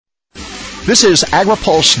This is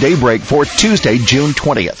AgriPulse Daybreak for Tuesday, June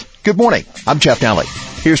 20th. Good morning. I'm Jeff Nally.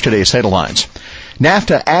 Here's today's headlines.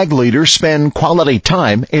 NAFTA ag leaders spend quality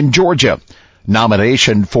time in Georgia.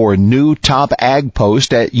 Nomination for new top ag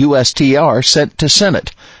post at USTR sent to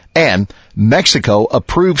Senate. And Mexico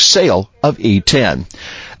approves sale of E10.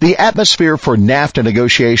 The atmosphere for NAFTA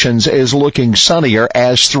negotiations is looking sunnier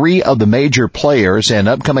as three of the major players in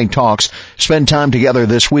upcoming talks spend time together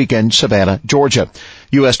this week in Savannah, Georgia.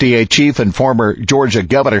 USDA chief and former Georgia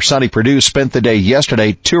Governor Sonny Perdue spent the day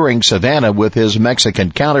yesterday touring Savannah with his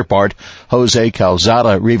Mexican counterpart, Jose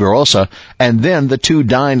Calzada Riverosa, and then the two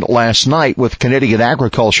dined last night with Canadian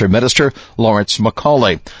Agriculture Minister Lawrence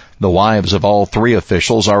MacAulay. The wives of all three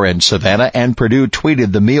officials are in Savannah, and Perdue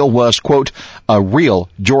tweeted the meal was, quote, a real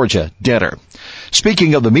Georgia dinner.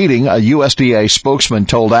 Speaking of the meeting, a USDA spokesman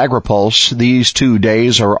told AgriPulse these 2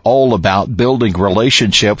 days are all about building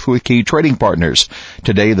relationships with key trading partners.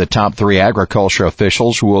 Today, the top three agriculture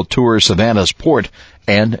officials will tour Savannah's port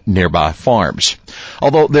and nearby farms.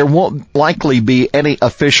 Although there won't likely be any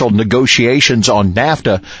official negotiations on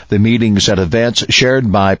NAFTA, the meetings and events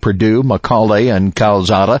shared by Perdue, MacAulay, and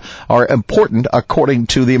Calzada are important according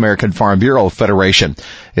to the American Farm Bureau Federation.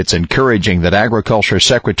 It's encouraging that Agriculture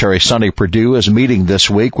Secretary Sonny Perdue is meeting this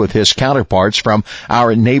week with his counterparts from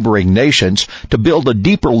our neighboring nations to build a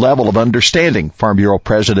deeper level of understanding, Farm Bureau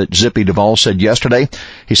President Zippy Duvall said yesterday.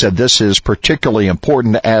 He said this is particularly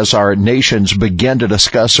important as our nations begin to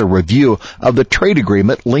discuss a review of the trade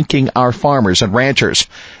agreement linking our farmers and ranchers.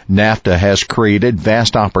 NAFTA has created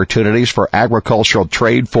vast opportunities for agricultural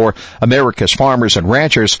trade for America's farmers and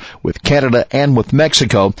ranchers with Canada and with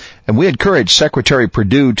Mexico, and we encourage Secretary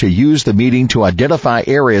Perdue to use the meeting to identify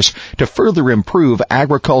areas to further improve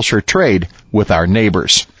agriculture trade with our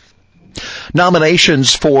neighbors.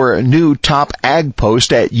 Nominations for new top ag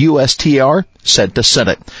post at USTR sent to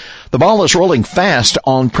Senate. The ball is rolling fast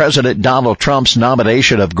on President Donald Trump's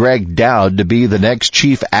nomination of Greg Dowd to be the next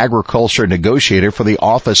chief agriculture negotiator for the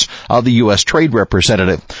office of the U.S. Trade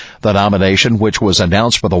Representative. The nomination, which was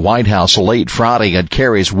announced by the White House late Friday and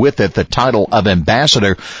carries with it the title of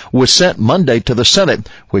ambassador, was sent Monday to the Senate,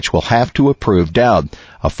 which will have to approve Dowd,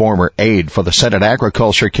 a former aide for the Senate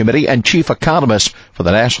Agriculture Committee and chief economist for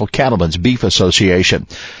the National Cattlemen's Beef Association.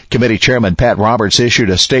 Committee Chairman Pat Roberts issued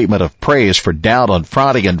a statement of praise for Dowd on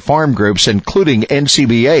Friday, and farm groups, including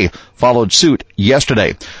NCBA, followed suit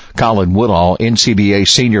yesterday. Colin Woodall, NCBA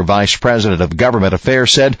Senior Vice President of Government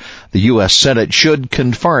Affairs, said the U.S. Senate should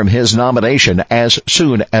confirm his nomination as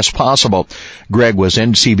soon as possible. Greg was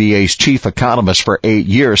NCBA's chief economist for 8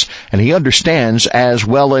 years, and he understands as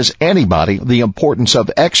well as anybody the importance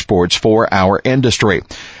of exports for our industry.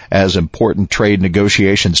 As important trade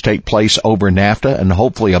negotiations take place over NAFTA and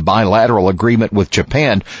hopefully a bilateral agreement with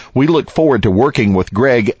Japan, we look forward to working with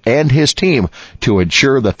Greg and his team to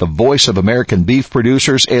ensure that the voice of American beef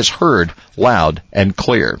producers is heard loud and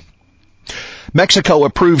clear. Mexico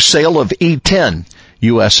approves sale of E10.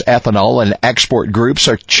 U.S. ethanol and export groups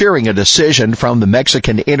are cheering a decision from the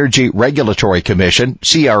Mexican Energy Regulatory Commission,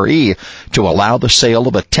 CRE, to allow the sale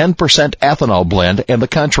of a 10% ethanol blend in the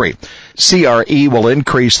country. CRE will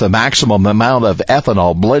increase the maximum amount of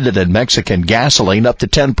ethanol blended in Mexican gasoline up to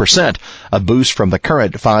 10%, a boost from the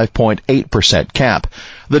current 5.8% cap.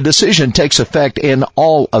 The decision takes effect in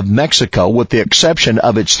all of Mexico with the exception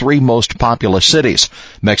of its three most populous cities,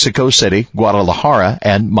 Mexico City, Guadalajara,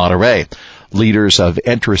 and Monterrey. Leaders of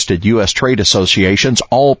interested U.S. trade associations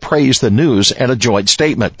all praised the news in a joint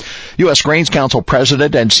statement. U.S. Grains Council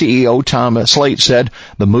President and CEO Tom Slate said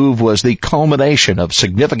the move was the culmination of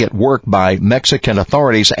significant work by Mexican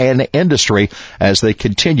authorities and industry as they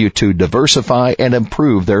continue to diversify and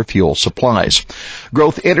improve their fuel supplies.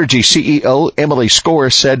 Growth Energy CEO Emily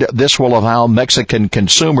Skor said this will allow Mexican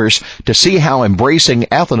consumers to see how embracing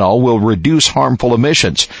ethanol will reduce harmful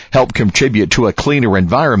emissions, help contribute to a cleaner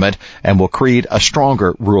environment, and will create a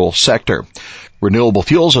stronger rural sector. Renewable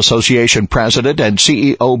Fuels Association President and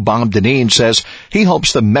CEO Bob Dineen says he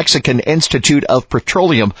hopes the Mexican Institute of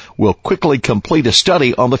Petroleum will quickly complete a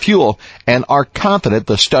study on the fuel and are confident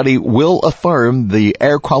the study will affirm the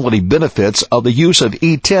air quality benefits of the use of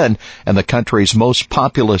E10 in the country's most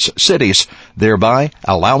populous cities, thereby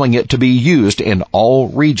allowing it to be used in all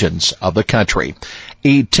regions of the country.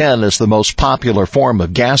 E10 is the most popular form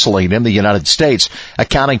of gasoline in the United States,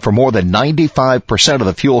 accounting for more than 95% of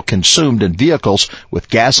the fuel consumed in vehicles with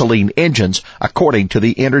gasoline engines, according to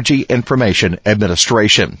the Energy Information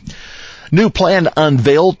Administration. New plan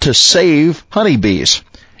unveiled to save honeybees.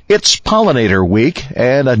 It's Pollinator Week,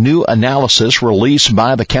 and a new analysis released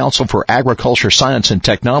by the Council for Agriculture, Science, and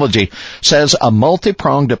Technology says a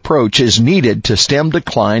multi-pronged approach is needed to stem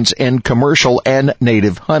declines in commercial and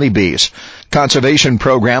native honeybees. Conservation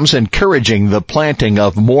programs encouraging the planting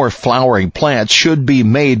of more flowering plants should be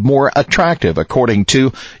made more attractive, according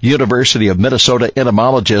to University of Minnesota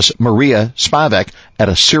entomologist Maria Spivak at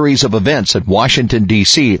a series of events in Washington,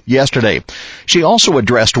 D.C. yesterday. She also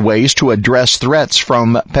addressed ways to address threats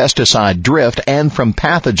from pesticide drift and from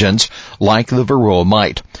pathogens like the varroa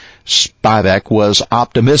mite. Spivak was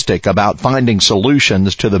optimistic about finding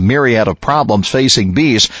solutions to the myriad of problems facing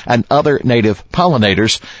bees and other native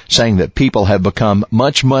pollinators, saying that people have become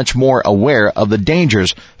much more aware of the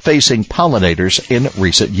dangers facing pollinators in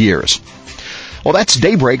recent years. Well, that's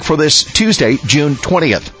Daybreak for this Tuesday, June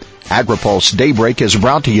 20th. AgriPulse Daybreak is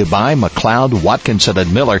brought to you by McLeod,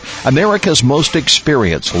 Watkinson & Miller, America's most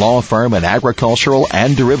experienced law firm in agricultural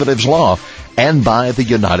and derivatives law, and by the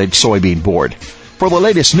United Soybean Board. For the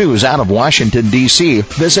latest news out of Washington, D.C.,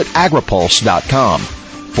 visit agripulse.com.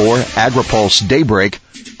 For AgriPulse Daybreak,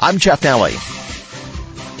 I'm Jeff Nally.